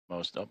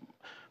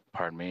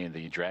Pardon me,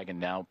 the Dragon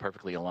now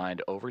perfectly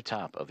aligned over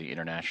top of the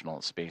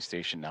International Space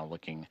Station, now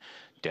looking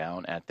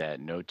down at that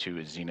Node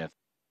 2 zenith.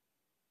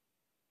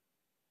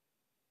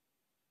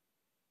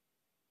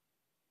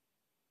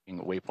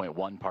 Waypoint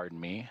 1, pardon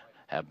me,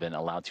 have been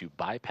allowed to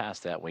bypass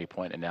that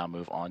waypoint and now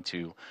move on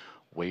to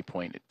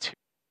waypoint 2.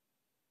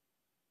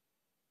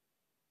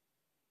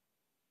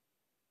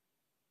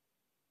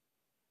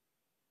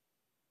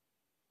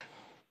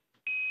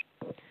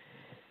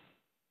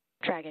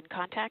 Dragon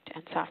contact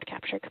and soft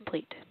capture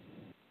complete.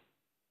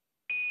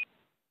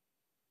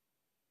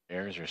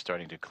 Airs are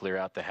starting to clear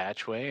out the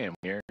hatchway, and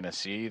we're going to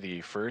see the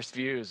first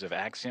views of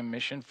Axiom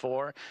Mission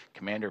 4.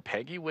 Commander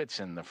Peggy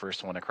Whitson, the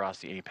first one across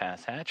the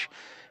A-Pass hatch,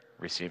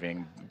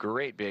 receiving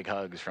great big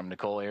hugs from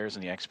Nicole Ayers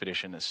and the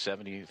Expedition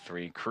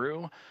 73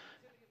 crew.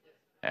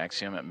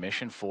 Axiom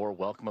Mission 4,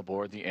 welcome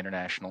aboard the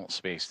International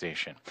Space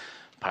Station.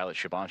 Pilot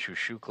Shubhanshu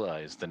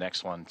Shukla is the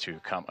next one to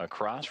come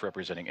across,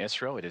 representing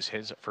ISRO. It is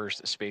his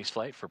first space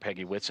flight for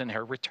Peggy Whitson,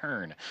 her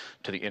return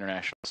to the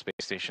International Space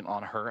Station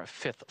on her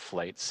 5th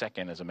flight,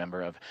 second as a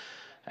member of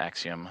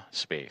Axiom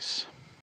Space.